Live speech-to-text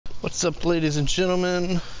What's up, ladies and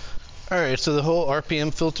gentlemen? Alright, so the whole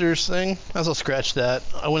RPM filters thing, I will scratch that.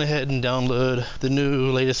 I went ahead and downloaded the new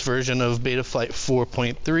latest version of Betaflight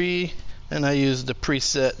 4.3, and I used the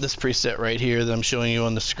preset, this preset right here that I'm showing you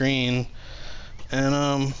on the screen,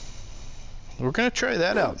 and we're gonna try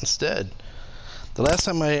that out instead. The last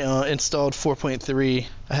time I installed 4.3,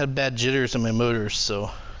 I had bad jitters in my motors, so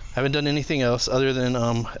I haven't done anything else other than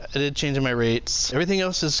I did change my rates. Everything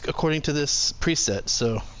else is according to this preset,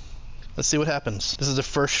 so let's see what happens. This is the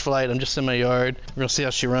first flight. I'm just in my yard. We're gonna see how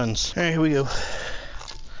she runs. All right, here we go. All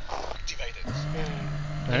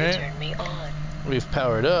right, turn me on. We've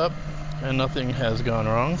powered up, and nothing has gone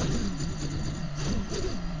wrong.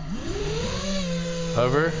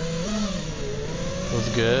 Hover was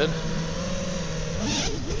good.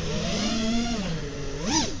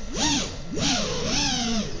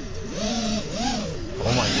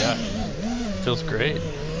 Oh my god, feels great.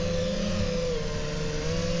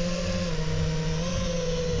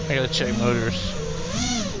 I gotta check motors.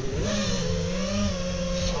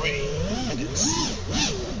 3 minutes.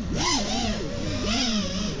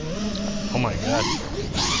 Oh my god.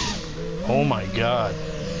 Oh my god.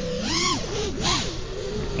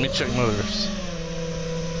 Let me check motors.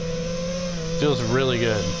 Feels really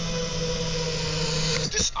good.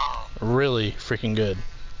 Really freaking good.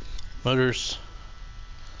 Motors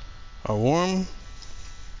are warm.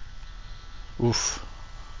 Oof.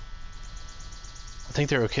 I think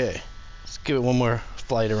they're okay. Let's give it one more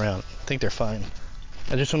flight around. I think they're fine.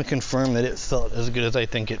 I just want to confirm that it felt as good as I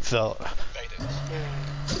think it felt.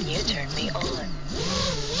 You turned me on.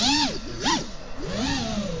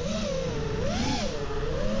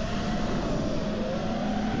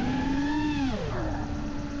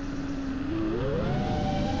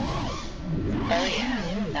 Oh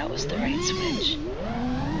yeah, that was the right switch.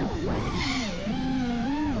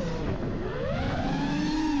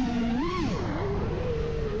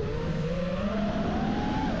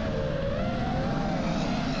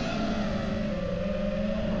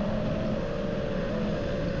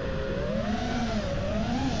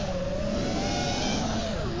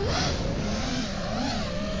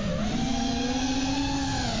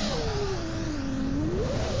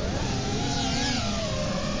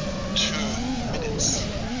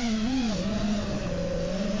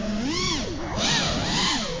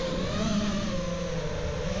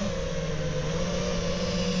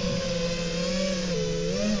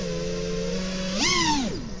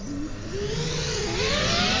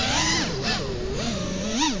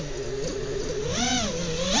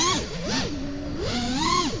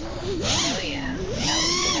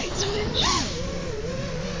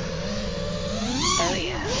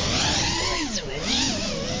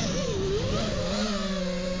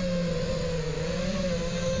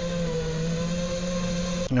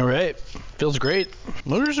 All right, feels great.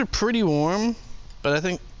 Motors are pretty warm, but I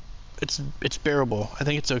think it's bearable. I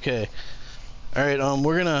think it's okay. All right,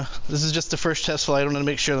 this is just the first test flight. I wanted to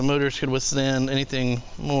make sure the motors could withstand anything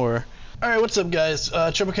more. All right, what's up guys?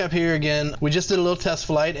 Triple Cap here again. We just did a little test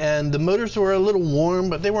flight and the motors were a little warm,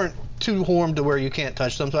 but they weren't too warm to where you can't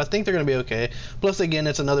touch them, so I think they're gonna be okay. Plus again,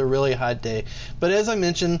 it's another really hot day. But as I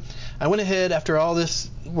mentioned, I went ahead after all this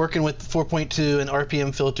working with 4.2 and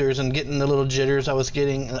RPM filters and getting the little jitters I was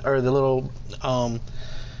getting, or the little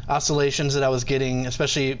oscillations that I was getting,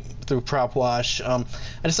 especially through prop wash, I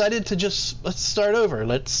decided to let's start over.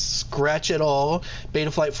 Let's scratch it all.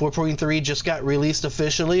 Betaflight 4.3 just got released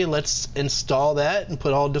officially. Let's install that and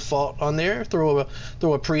put all default on there. Throw a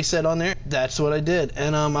preset on there. That's what I did,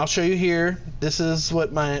 and I'll show you here. This is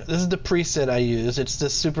the preset I use. It's the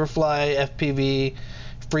Superfly FPV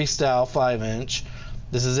freestyle 5-inch.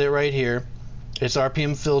 This is it right here. It's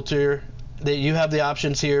RPM filter. You have the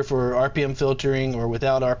options here for RPM filtering or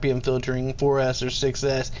without RPM filtering, 4S or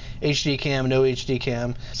 6S, HD cam, no HD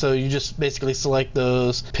cam. So you just basically select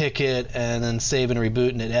those, pick it, and then save and reboot,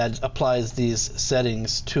 and it applies these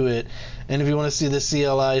settings to it. And if you want to see the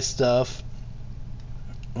CLI stuff,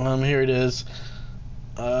 here it is.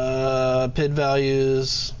 PID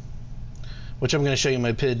values, which I'm going to show you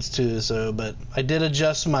my PIDs too. But I did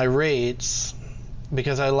adjust my rates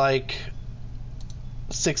because I like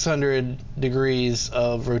 600 degrees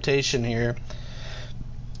of rotation here,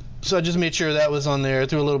 so I just made sure that was on there.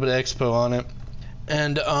 Threw a little bit of expo on it,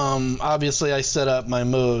 and obviously I set up my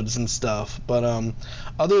modes and stuff, but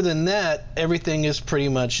other than that, everything is pretty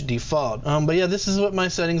much default. But yeah, this is what my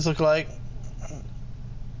settings look like.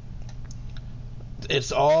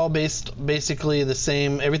 It's all basically the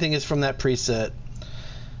same. Everything is from that preset.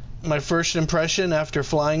 My first impression after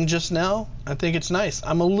flying just now, I think it's nice.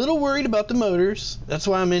 I'm a little worried about the motors. That's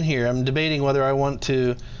why I'm in here. I'm debating whether I want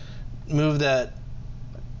to move that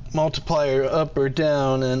multiplier up or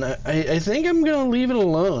down, and I think I'm gonna leave it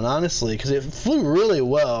alone, honestly, because it flew really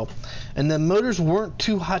well and the motors weren't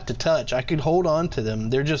too hot to touch. I could hold on to them.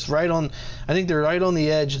 They're just right on, I think they're right on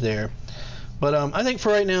the edge there. But I think for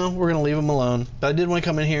right now we're gonna leave them alone. But I did want to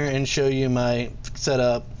come in here and show you my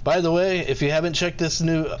setup. By the way, if you haven't checked this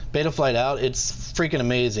new Betaflight out, it's freaking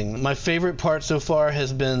amazing. My favorite part so far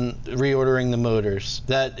has been reordering the motors.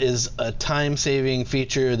 That is a time-saving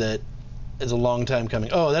feature that is a long time coming.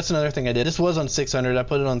 Oh, that's another thing I did. This was on 600. I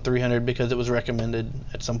put it on 300 because it was recommended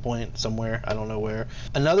at some point somewhere. I don't know where.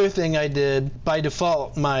 Another thing I did, by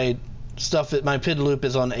default, my PID loop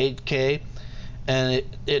is on 8K, and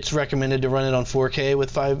it's recommended to run it on 4K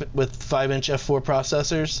with 5-inch f4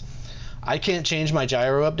 processors. I can't change my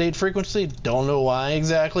gyro update frequency. Don't know why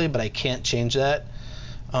exactly, but I can't change that.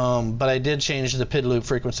 But I did change the PID loop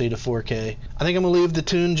frequency to 4K. I think I'm gonna leave the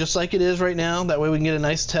tune just like it is right now. That way we can get a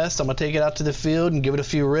nice test. I'm gonna take it out to the field and give it a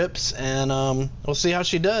few rips, and we'll see how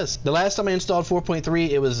she does. The last time I installed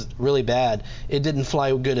 4.3, it was really bad. It didn't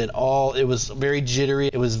fly good at all. It was very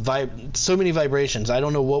jittery. It was so many vibrations. I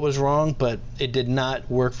don't know what was wrong, but it did not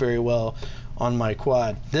work very well on my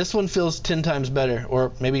quad. This one feels 10 times better,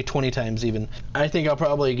 or maybe 20 times even. I think I'll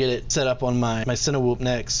probably get it set up on my Cinewhoop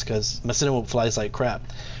next, because my Cinewhoop flies like crap.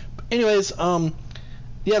 But anyways,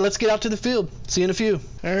 yeah, let's get out to the field. See you in a few.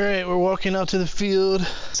 All right, we're walking out to the field.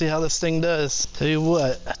 See how this thing does. Tell you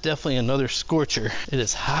what, definitely another scorcher. It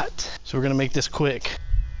is hot, so we're gonna make this quick.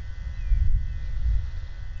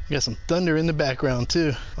 Got some thunder in the background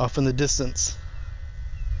too, off in the distance.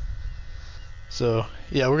 So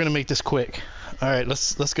yeah, we're gonna make this quick. All right,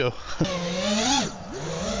 let's go.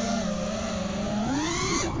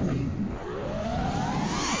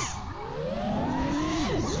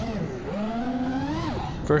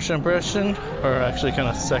 First impression, or actually kind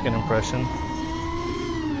of second impression.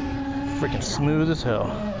 Freaking smooth as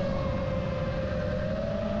hell.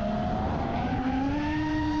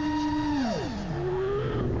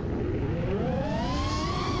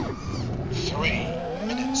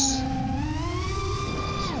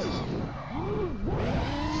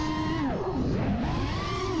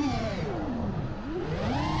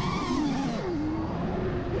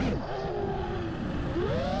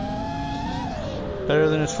 Better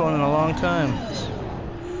than it's flown in a long time.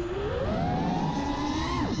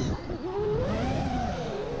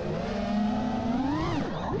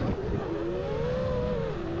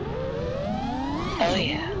 Oh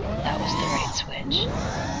yeah, that was the right switch.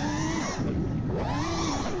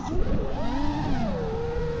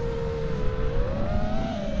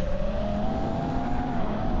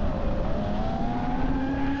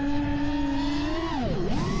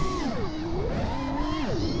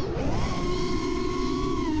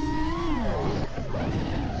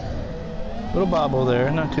 Little bobble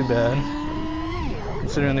there, not too bad.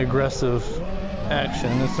 Considering the aggressive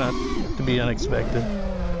action, it's not to be unexpected.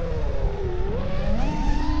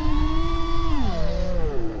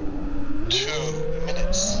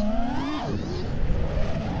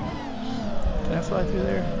 Can I fly through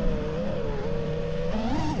there?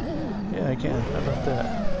 Yeah, I can. How about that?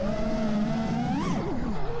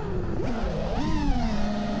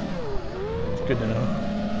 It's good to know.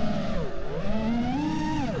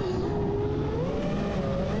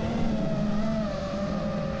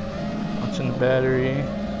 Launching the battery.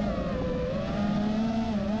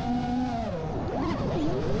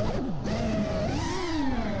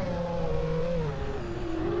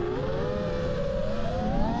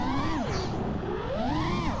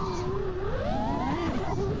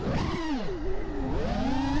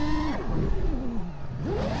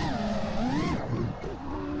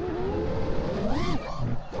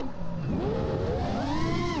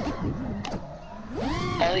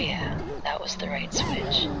 Oh yeah, that was the right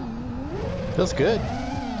switch. Feels good.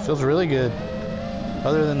 Feels really good.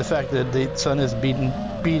 Other than the fact that the sun is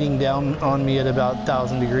beating down on me at about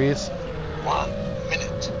 1,000 degrees. 1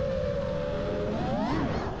 minute.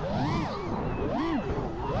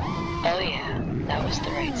 Oh yeah, that was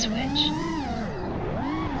the right switch.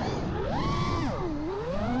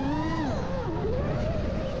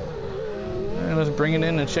 Alright, let's bring it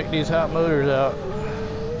in and check these hot motors out.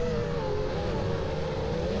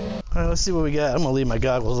 Alright, let's see what we got. I'm gonna leave my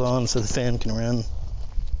goggles on so the fan can run.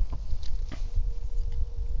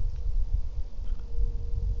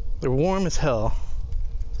 They're warm as hell.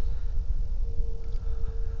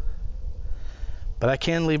 But I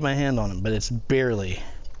can leave my hand on them, but it's barely.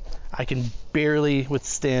 I can barely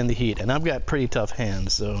withstand the heat, and I've got pretty tough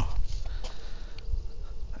hands, so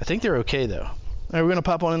I think they're okay though. Alright, we're gonna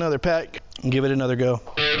pop on another pack and give it another go.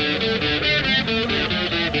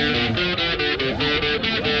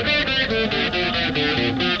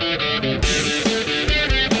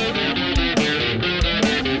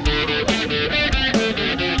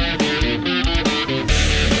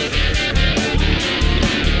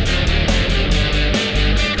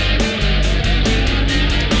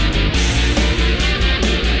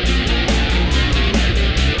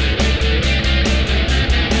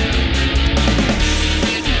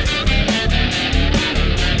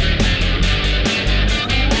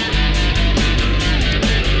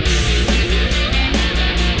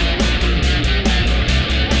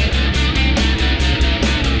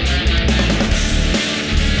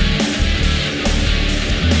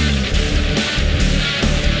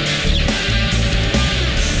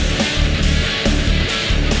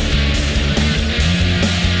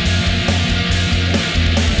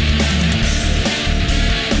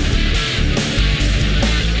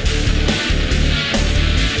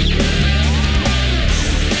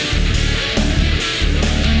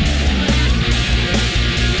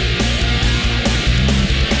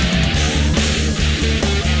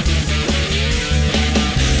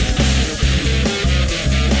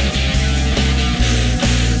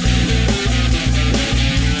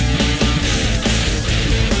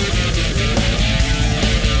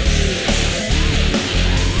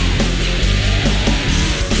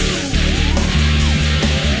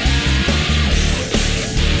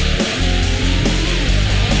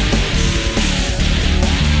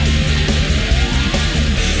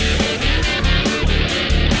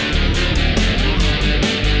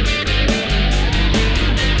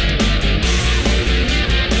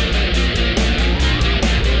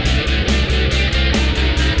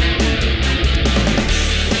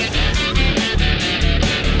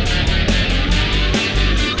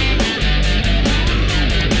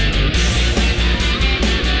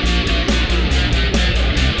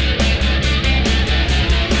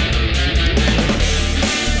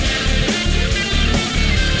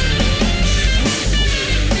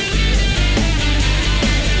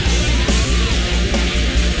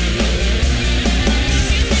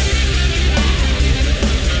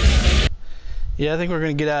 Yeah, I think we're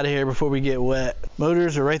gonna get out of here before we get wet.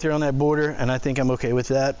 Motors are right there on that border, and I think I'm okay with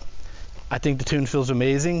that. I think the tune feels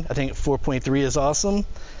amazing. I think 4.3 is awesome,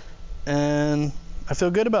 and I feel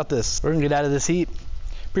good about this. We're gonna get out of this heat.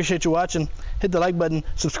 Appreciate you watching. Hit the like button,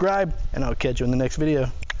 subscribe, and I'll catch you in the next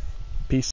video.